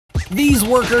These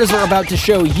workers are about to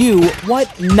show you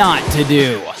what not to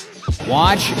do.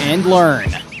 Watch and learn.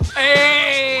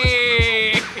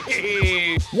 Hey!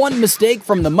 One mistake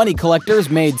from the money collectors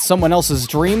made someone else's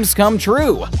dreams come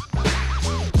true.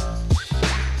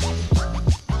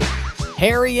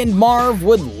 Harry and Marv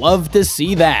would love to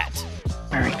see that.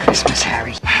 Merry Christmas,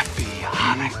 Harry. Happy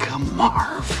Hanukkah,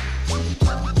 Marv.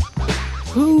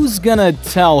 Who's gonna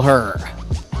tell her?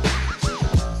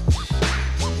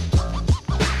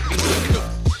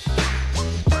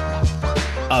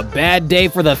 A bad day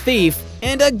for the thief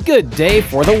and a good day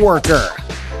for the worker.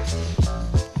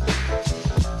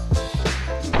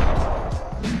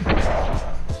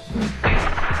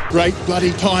 Great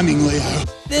bloody timing, Leo.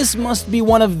 This must be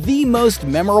one of the most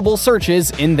memorable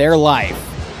searches in their life.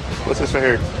 What's this right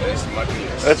here? That's my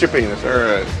penis. That's your penis,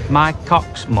 alright. My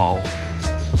cock's small.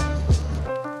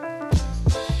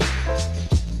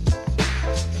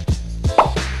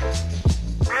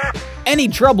 Any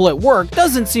trouble at work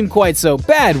doesn't seem quite so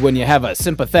bad when you have a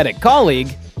sympathetic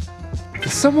colleague.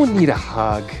 Does someone need a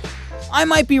hug? I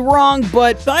might be wrong,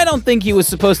 but I don't think he was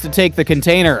supposed to take the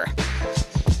container.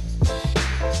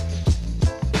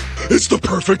 It's the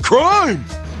perfect crime!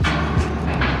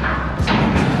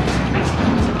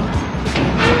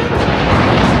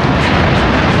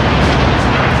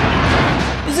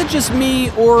 Is it just me,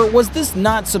 or was this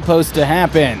not supposed to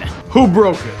happen? Who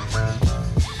broke it?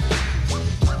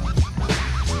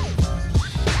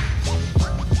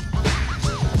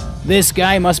 This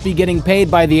guy must be getting paid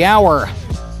by the hour.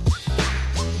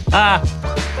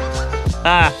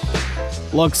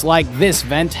 Looks like this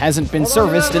vent hasn't been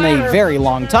serviced in a very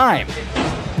long time.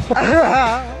 Fuck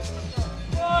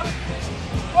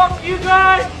you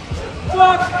guys!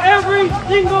 Fuck every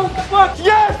single fuck!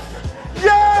 Yes!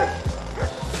 Yes!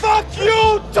 Fuck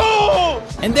you too!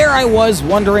 And there I was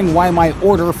wondering why my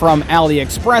order from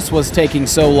AliExpress was taking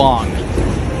so long.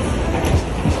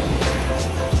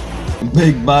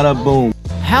 Big bada boom.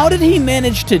 How did he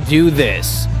manage to do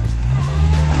this?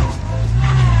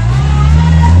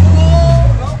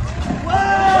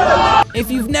 If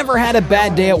you've never had a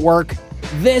bad day at work,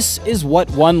 this is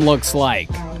what one looks like.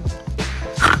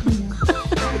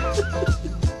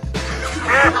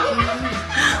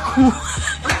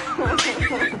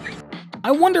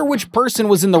 I wonder which person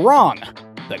was in the wrong,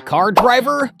 the car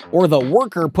driver or the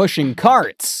worker pushing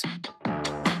carts?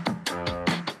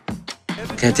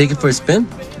 Can I take it for a spin?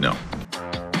 No.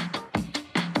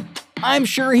 I'm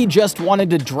sure he just wanted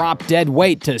to drop dead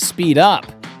weight to speed up.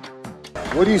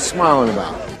 What are you smiling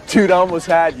about? Dude, I almost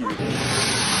had you.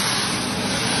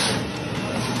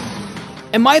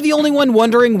 Am I the only one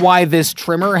wondering why this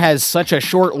trimmer has such a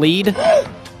short lead?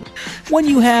 When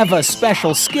you have a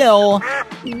special skill,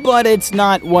 but it's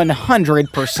not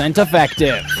 100%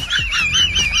 effective.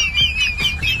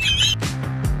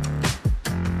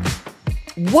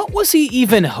 What was he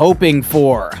even hoping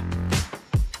for?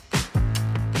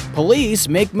 Police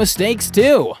make mistakes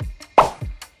too.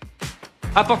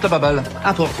 Apporte la balle.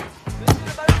 Apporte.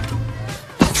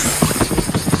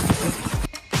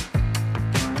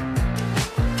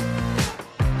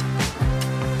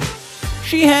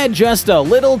 She had just a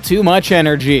little too much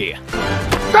energy.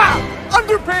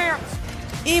 Underpants!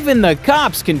 Even the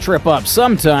cops can trip up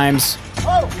sometimes.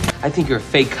 I think you're a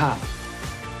fake cop.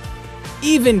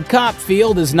 Even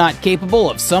Copfield is not capable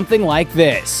of something like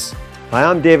this. Hi,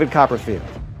 I'm David Copperfield,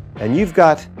 and you've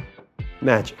got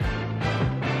magic.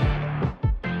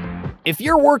 If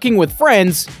you're working with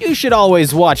friends, you should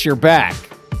always watch your back.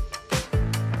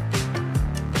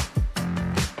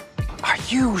 Are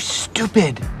you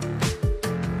stupid?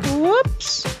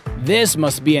 Whoops! This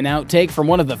must be an outtake from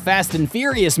one of the Fast and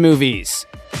Furious movies.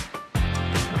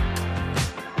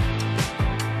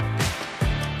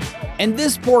 And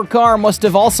this poor car must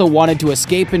have also wanted to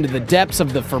escape into the depths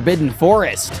of the Forbidden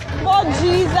Forest. Oh,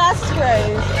 Jesus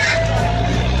Christ!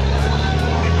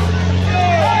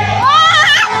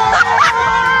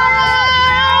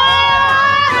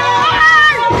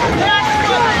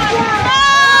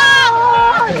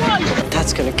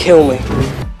 That's gonna kill me.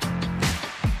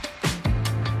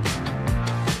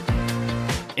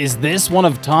 Is this one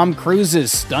of Tom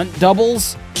Cruise's stunt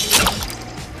doubles?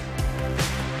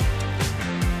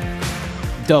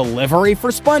 Delivery for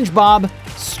SpongeBob,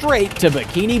 straight to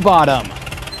Bikini Bottom.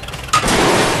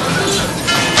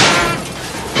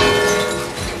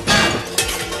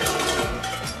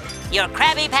 Your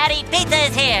Krabby Patty pizza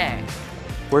is here!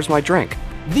 Where's my drink?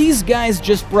 These guys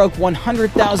just broke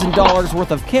 $100,000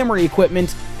 worth of camera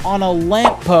equipment on a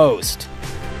lamppost.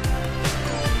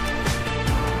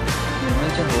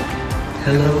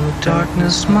 Hello,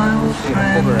 darkness, my old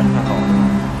friend.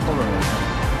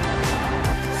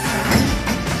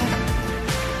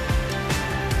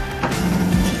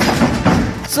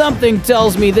 Something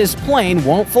tells me this plane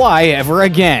won't fly ever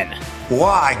again.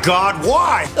 Why, God,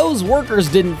 why? Those workers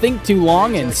didn't think too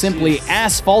long and simply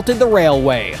asphalted the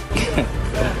railway.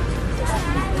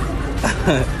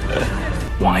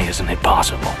 Why isn't it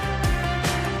possible?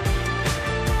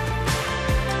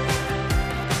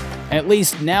 At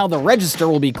least now the register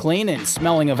will be clean and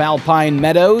smelling of alpine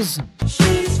meadows.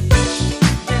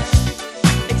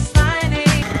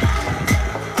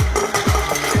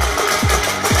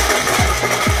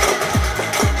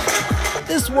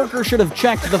 This worker should have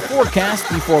checked the forecast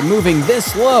before moving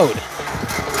this load.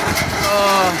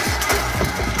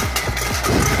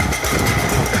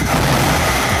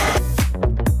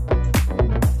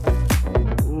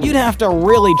 You'd have to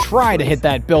really try to hit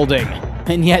that building,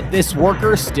 and yet this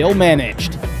worker still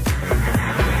managed.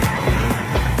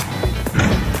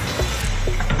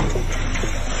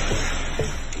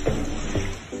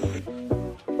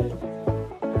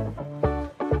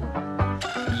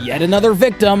 Yet another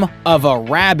victim of a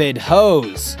rabid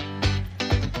hose.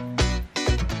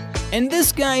 And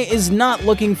this guy is not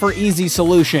looking for easy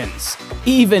solutions,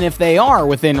 even if they are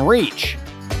within reach.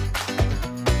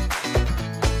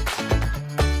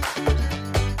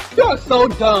 You're so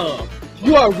dumb.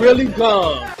 You are really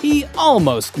dumb. He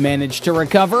almost managed to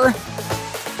recover.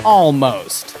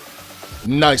 Almost.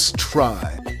 Nice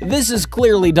try. This is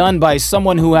clearly done by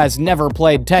someone who has never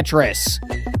played Tetris.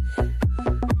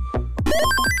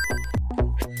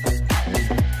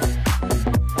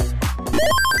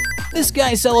 This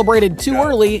guy celebrated too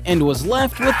early and was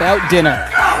left without dinner.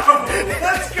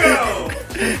 Let's go!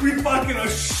 We fucking a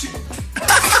shit.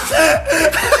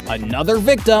 Another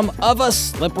victim of a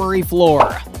slippery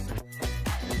floor.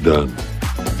 Done.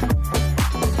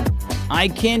 I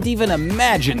can't even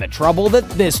imagine the trouble that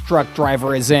this truck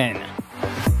driver is in.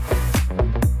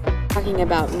 Talking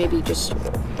about maybe just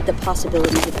the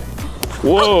possibilities of it.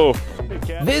 Whoa!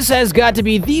 This has got to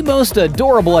be the most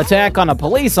adorable attack on a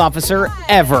police officer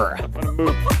ever.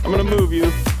 I'm gonna move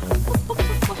you.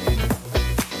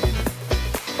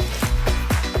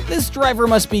 This driver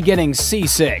must be getting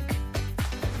seasick.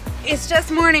 It's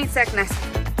just morning sickness.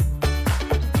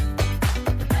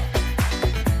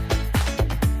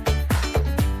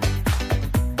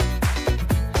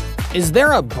 Is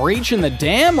there a breach in the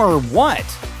dam or what?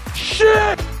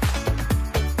 Shit!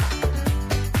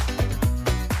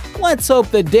 Let's hope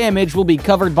the damage will be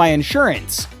covered by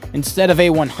insurance, instead of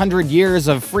a 100 years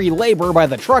of free labor by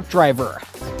the truck driver.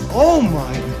 Oh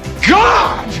my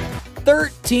God!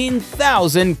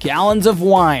 13,000 gallons of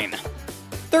wine.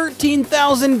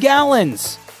 13,000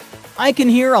 gallons! I can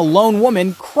hear a lone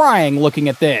woman crying looking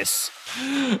at this.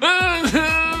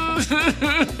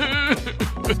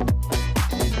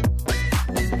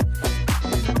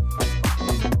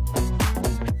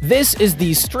 This is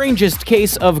the strangest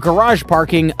case of garage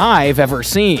parking I've ever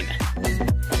seen.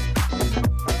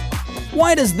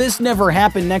 Why does this never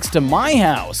happen next to my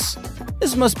house?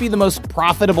 This must be the most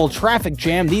profitable traffic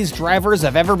jam these drivers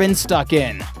have ever been stuck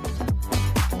in.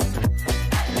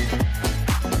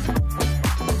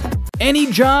 Any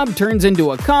job turns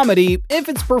into a comedy if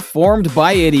it's performed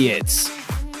by idiots.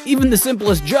 Even the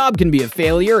simplest job can be a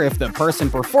failure if the person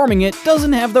performing it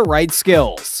doesn't have the right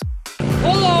skills.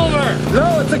 Pull over!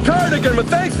 No, it's a cardigan, but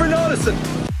thanks for noticing.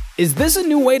 Is this a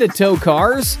new way to tow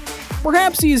cars?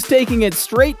 Perhaps he is taking it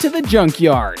straight to the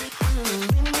junkyard.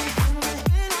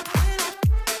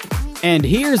 And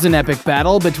here's an epic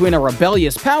battle between a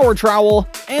rebellious power trowel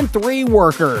and 3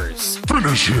 workers.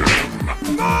 Finish him!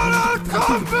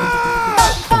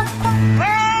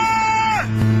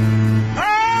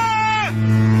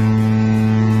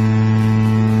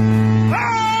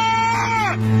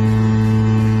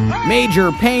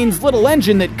 Major Payne's little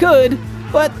engine that could,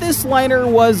 but this liner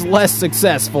was less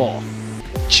successful.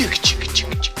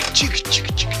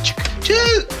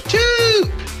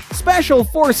 Special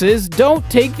forces don't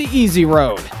take the easy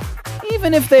road,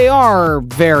 even if they are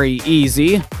very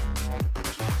easy.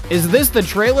 Is this the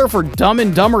trailer for Dumb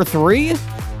and Dumber 3?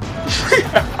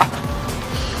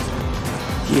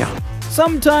 Yeah.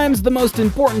 Sometimes the most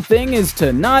important thing is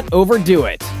to not overdo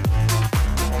it.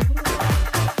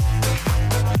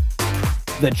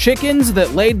 The chickens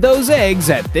that laid those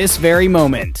eggs at this very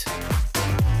moment.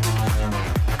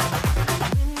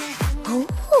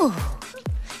 Oh,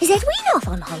 is Edwin off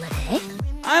on holiday?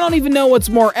 I don't even know what's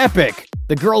more epic,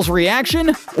 the girl's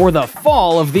reaction or the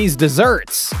fall of these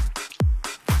desserts.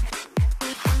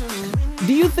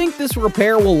 Do you think this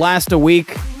repair will last a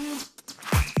week?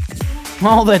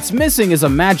 All that's missing is a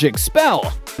magic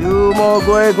spell.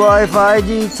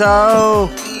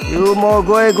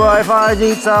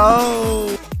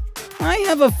 I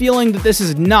have a feeling that this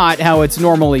is not how it's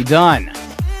normally done.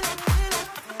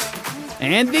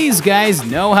 And these guys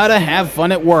know how to have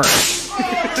fun at work.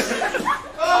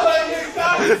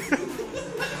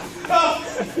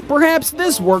 Perhaps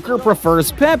this worker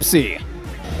prefers Pepsi.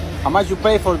 How much you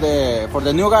pay for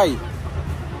the new guy?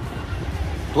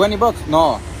 20 bucks?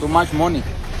 No, too much money.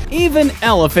 Even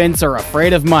elephants are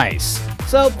afraid of mice.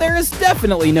 So there is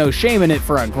definitely no shame in it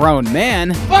for a grown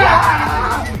man.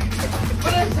 Ah!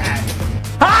 What is that?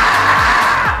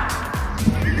 Ah!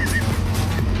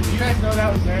 You guys know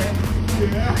that was there?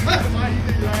 Yeah.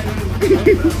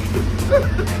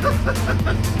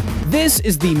 This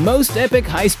is the most epic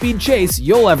high-speed chase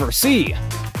you'll ever see.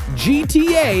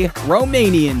 GTA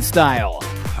Romanian style.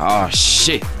 Oh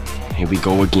shit. Here we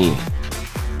go again.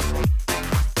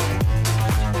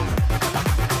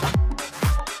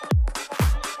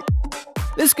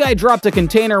 This guy dropped a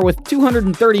container with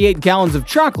 238 gallons of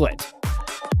chocolate.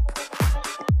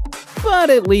 But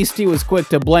at least he was quick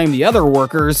to blame the other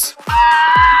workers.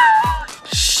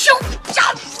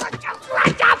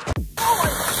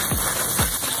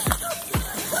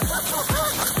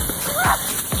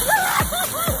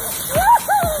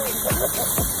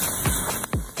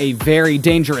 A very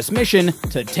dangerous mission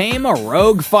to tame a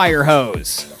rogue fire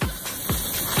hose.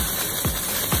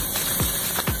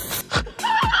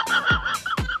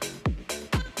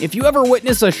 If you ever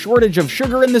witness a shortage of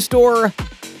sugar in the store,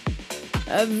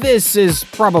 this is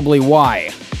probably why.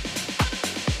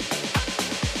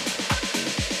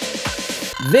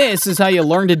 This is how you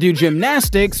learn to do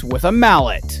gymnastics with a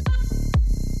mallet.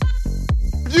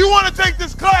 If you want to take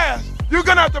this class, you're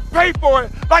gonna have to pay for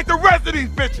it like the rest of these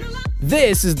bitches.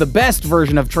 This is the best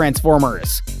version of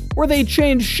Transformers, where they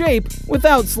change shape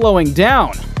without slowing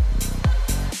down.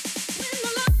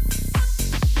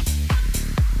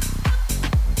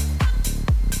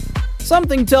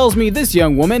 Something tells me this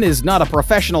young woman is not a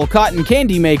professional cotton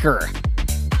candy maker.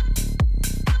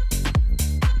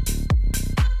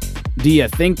 Do you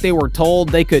think they were told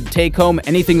they could take home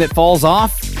anything that falls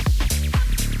off?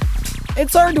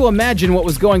 It's hard to imagine what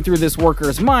was going through this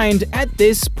worker's mind at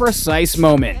this precise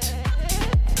moment.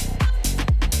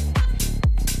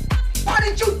 Why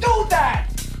did you do that?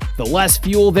 The less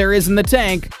fuel there is in the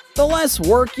tank, the less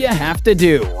work you have to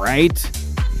do, right?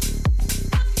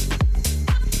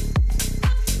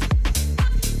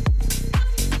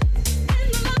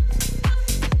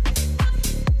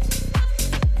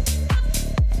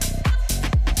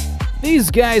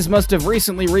 These guys must have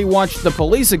recently rewatched the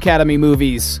Police Academy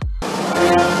movies.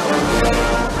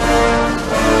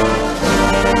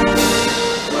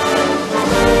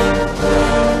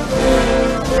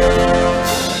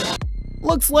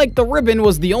 Looks like the ribbon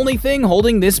was the only thing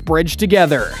holding this bridge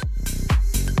together.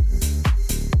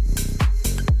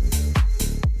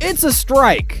 It's a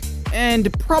strike,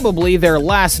 and probably their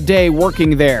last day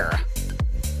working there.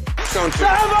 Don't do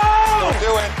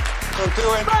it. Don't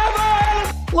do it.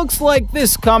 Looks like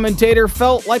this commentator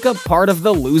felt like a part of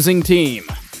the losing team.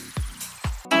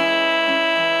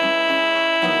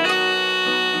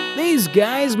 These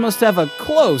guys must have a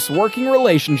close working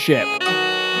relationship.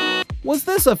 Was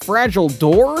this a fragile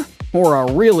door or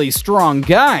a really strong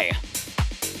guy?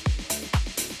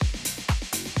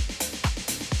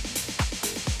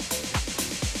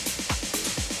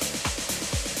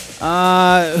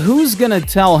 Who's gonna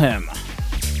tell him?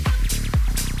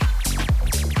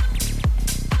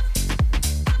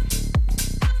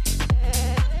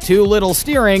 Too little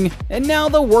steering, and now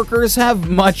the workers have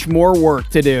much more work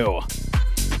to do.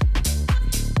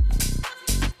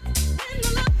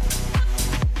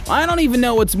 I don't even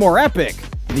know what's more epic,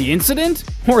 the incident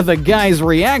or the guy's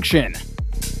reaction.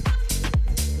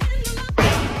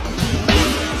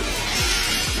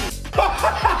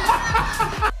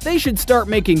 They should start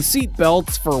making seat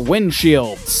belts for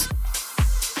windshields.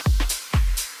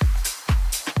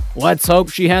 Let's hope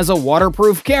she has a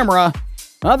waterproof camera.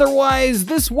 Otherwise,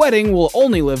 this wedding will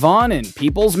only live on in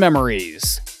people's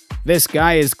memories. This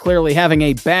guy is clearly having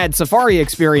a bad safari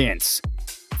experience.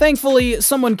 Thankfully,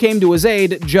 someone came to his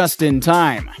aid just in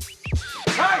time.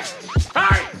 Hey!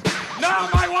 Hey! No,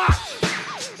 my watch!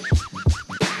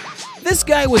 This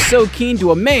guy was so keen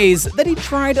to amaze that he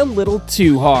tried a little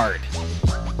too hard.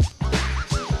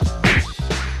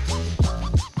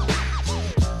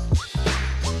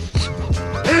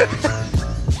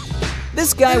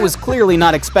 This guy was clearly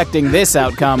not expecting this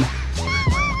outcome.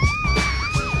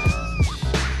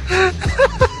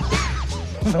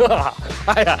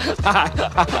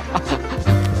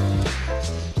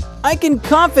 I can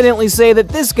confidently say that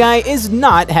this guy is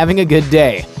not having a good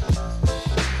day.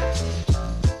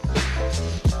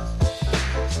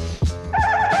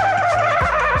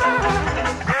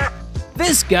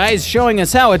 This guy's showing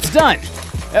us how it's done.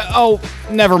 Oh,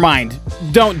 never mind.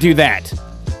 don't do that.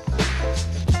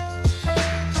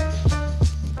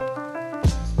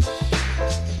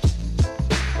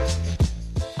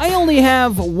 I only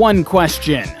have one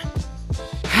question.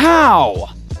 How?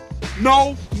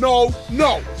 No, no,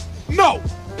 no, no.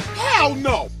 Hell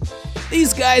no.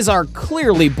 These guys are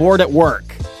clearly bored at work.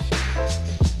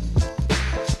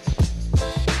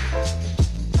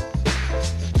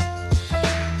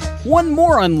 One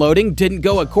more unloading didn't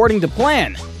go according to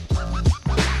plan.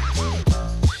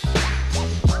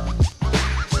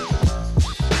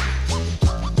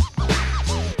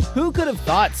 Who could have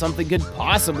thought something could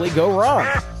possibly go wrong?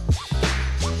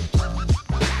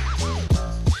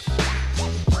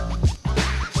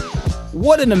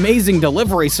 What an amazing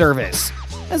delivery service.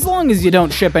 As long as you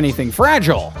don't ship anything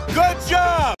fragile. Good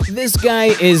job! This guy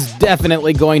is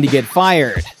definitely going to get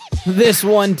fired. This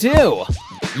one too.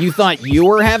 You thought you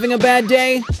were having a bad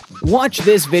day? Watch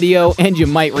this video and you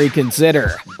might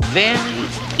reconsider. Very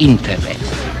interesting.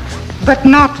 But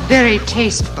not very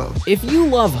tasteful. If you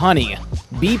love honey,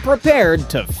 be prepared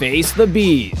to face the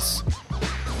bees.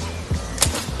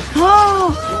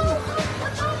 Oh!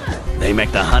 They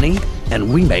make the honey,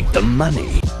 and we make the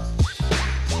money.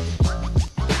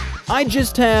 I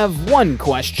just have one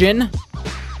question.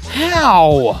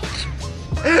 How?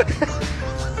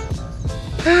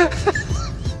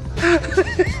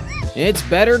 It's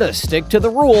better to stick to the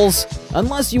rules,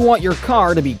 unless you want your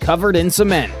car to be covered in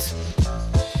cement.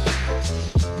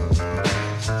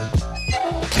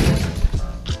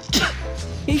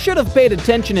 He should have paid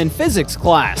attention in physics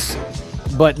class.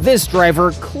 But this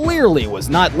driver clearly was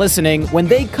not listening when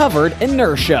they covered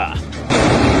inertia.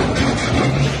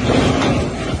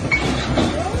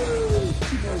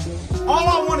 All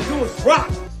I want to do is rock.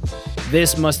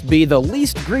 This must be the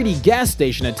least greedy gas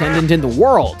station attendant in the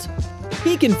world.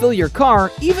 He can fill your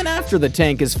car even after the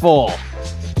tank is full.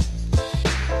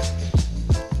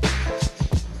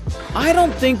 I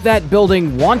don't think that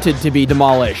building wanted to be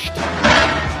demolished.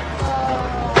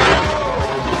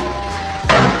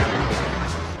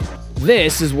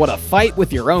 This is what a fight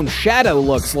with your own shadow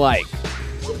looks like.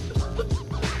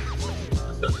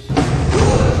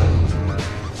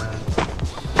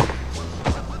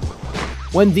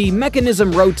 When the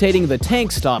mechanism rotating the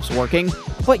tank stops working,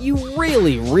 but you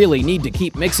really need to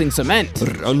keep mixing cement.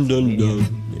 Run dun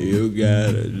dun, you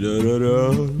got it. Dun dun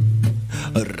dun.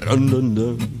 Run dun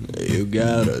dun, you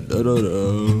got it. Dun dun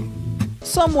dun.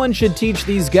 Someone should teach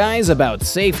these guys about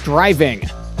safe driving.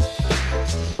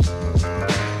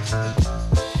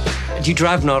 Do you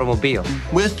drive an automobile?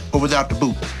 With or without the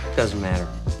boot? Doesn't matter.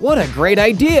 What a great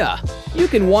idea! You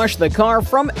can wash the car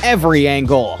from every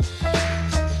angle.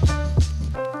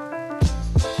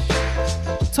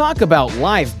 Talk about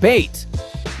live bait.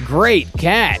 Great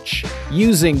catch.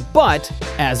 Using butt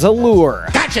as a lure.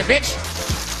 Gotcha, bitch!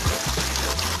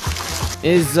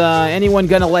 Is anyone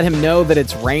gonna let him know that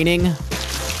it's raining?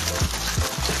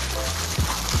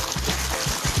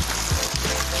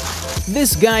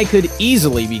 This guy could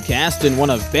easily be cast in one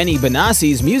of Benny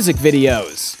Benassi's music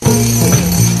videos.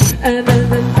 And then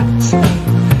the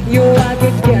touch, you like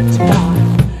it gets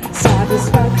my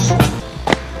satisfaction.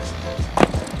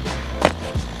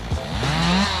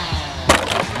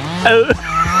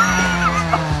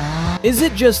 Is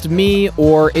it just me,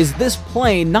 or is this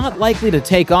plane not likely to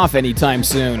take off anytime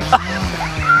soon?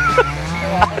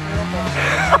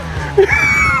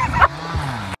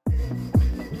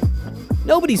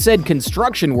 Nobody said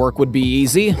construction work would be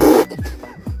easy.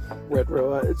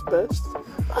 Retro at its best.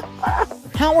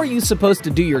 How are you supposed to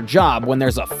do your job when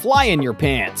there's a fly in your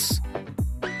pants?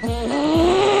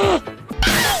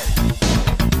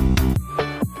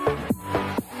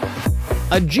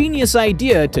 A genius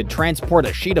idea to transport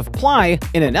a sheet of ply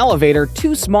in an elevator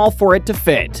too small for it to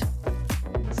fit.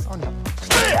 Son of a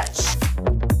bitch!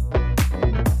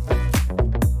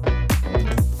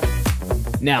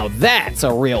 Now that's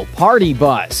a real party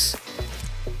bus.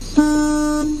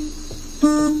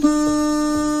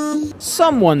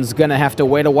 Someone's gonna have to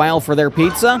wait a while for their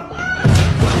pizza.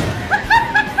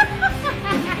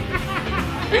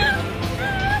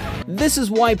 This is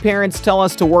why parents tell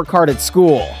us to work hard at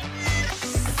school.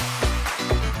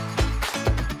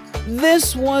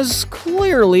 This was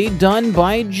clearly done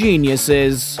by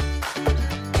geniuses.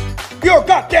 You're a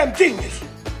goddamn genius!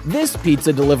 This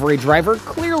pizza delivery driver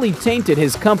clearly tainted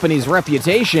his company's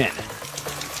reputation.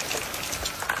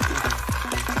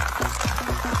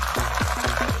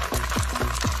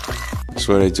 That's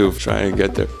what I do, try and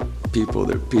get their people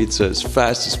their pizza as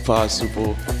fast as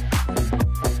possible.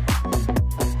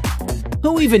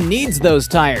 Who even needs those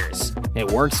tires?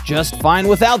 It works just fine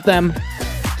without them.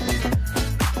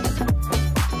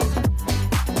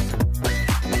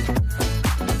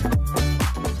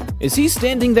 Is he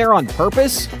standing there on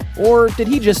purpose, or did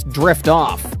he just drift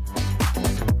off?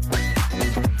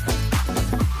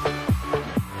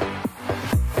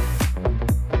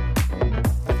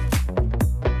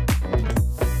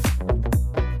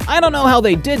 I don't know how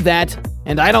they did that,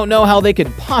 and I don't know how they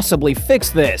could possibly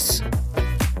fix this.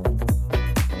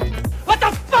 What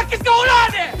the fuck is going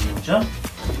on there? Hocam?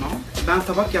 Ben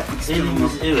tabak yapmak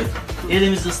istiyorum. Evet.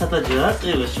 Elimizi ıslatacağız.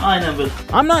 Evet. Aynen böyle.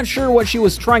 I'm not sure what she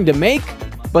was trying to make,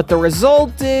 but the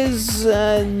result is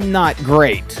not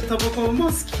great. Tabak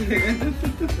olmaz ki.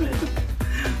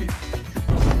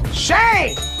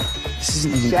 Shane! This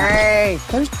isn't even Shane!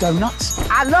 Those donuts.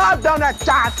 I love donut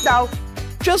shots, though.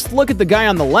 Just look at the guy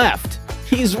on the left.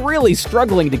 He's really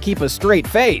struggling to keep a straight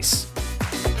face.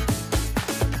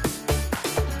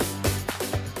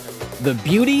 The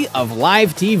beauty of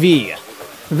live TV.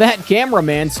 That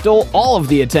cameraman stole all of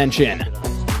the attention.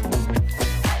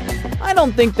 I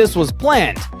don't think this was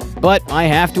planned, but I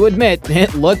have to admit,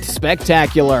 it looked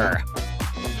spectacular.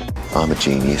 I'm a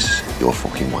genius. You're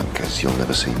fucking wankers. You'll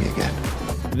never see me again.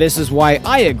 This is why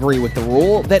I agree with the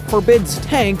rule that forbids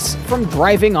tanks from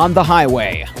driving on the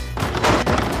highway.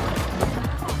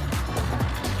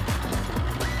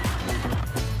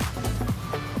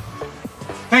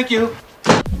 Thank you.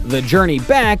 The journey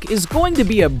back is going to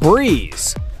be a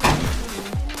breeze.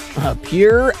 A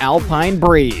pure alpine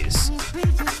breeze.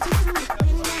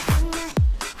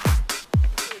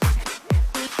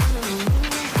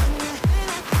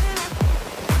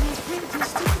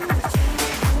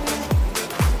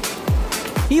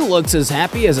 He looks as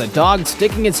happy as a dog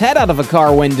sticking its head out of a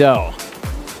car window.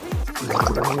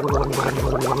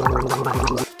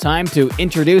 Time to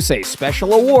introduce a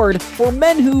special award for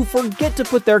men who forget to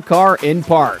put their car in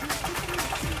park.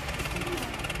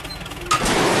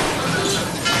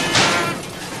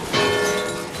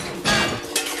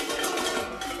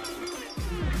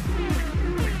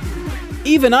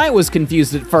 Even I was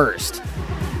confused at first.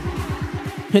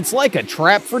 It's like a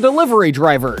trap for delivery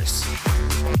drivers.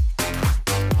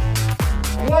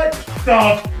 What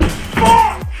the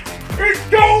fuck is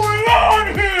going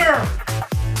on here?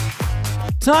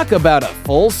 Talk about a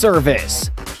full service.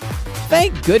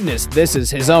 Thank goodness this is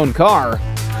his own car.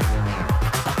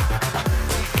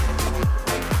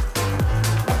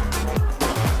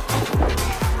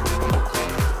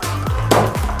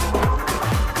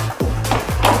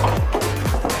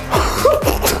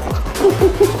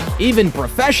 Even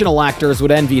professional actors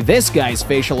would envy this guy's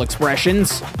facial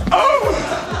expressions.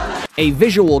 A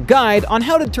visual guide on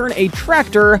how to turn a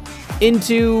tractor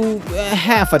into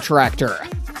half a tractor.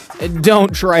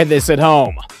 Don't try this at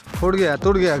home.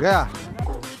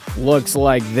 Looks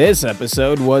like this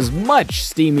episode was much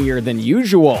steamier than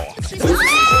usual.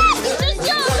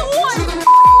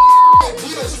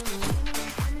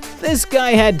 This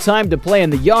guy had time to play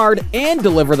in the yard and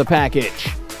deliver the package.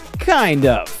 Kind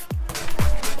of.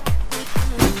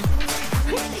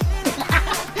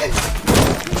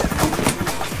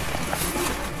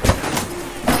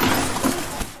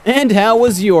 And how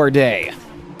was your day?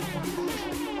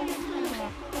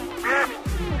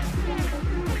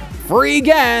 Free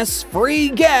gas! Free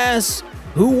gas!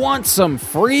 Who wants some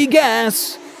free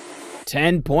gas?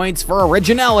 10 points for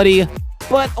originality,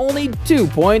 but only 2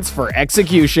 points for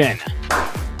execution.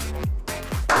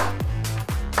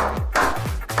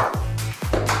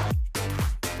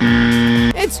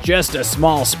 It's just a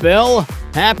small spill.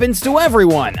 Happens to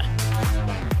everyone.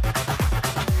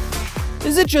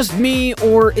 Is it just me,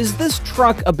 or is this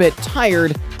truck a bit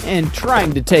tired and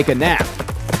trying to take a nap?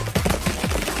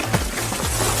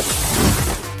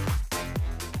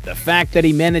 The fact that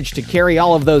he managed to carry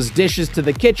all of those dishes to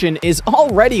the kitchen is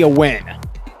already a win.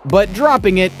 But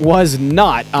dropping it was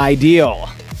not ideal.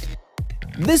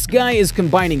 This guy is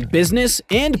combining business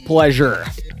and pleasure.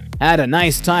 Had a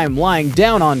nice time lying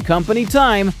down on company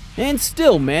time and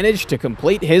still managed to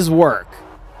complete his work.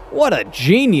 What a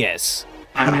genius!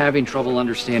 I'm having trouble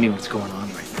understanding what's going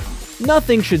on right now.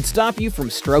 Nothing should stop you from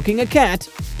stroking a cat,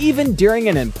 even during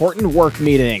an important work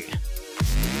meeting.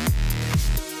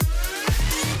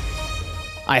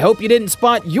 I hope you didn't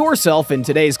spot yourself in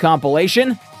today's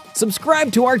compilation.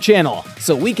 Subscribe to our channel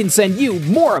so we can send you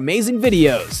more amazing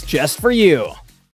videos just for you.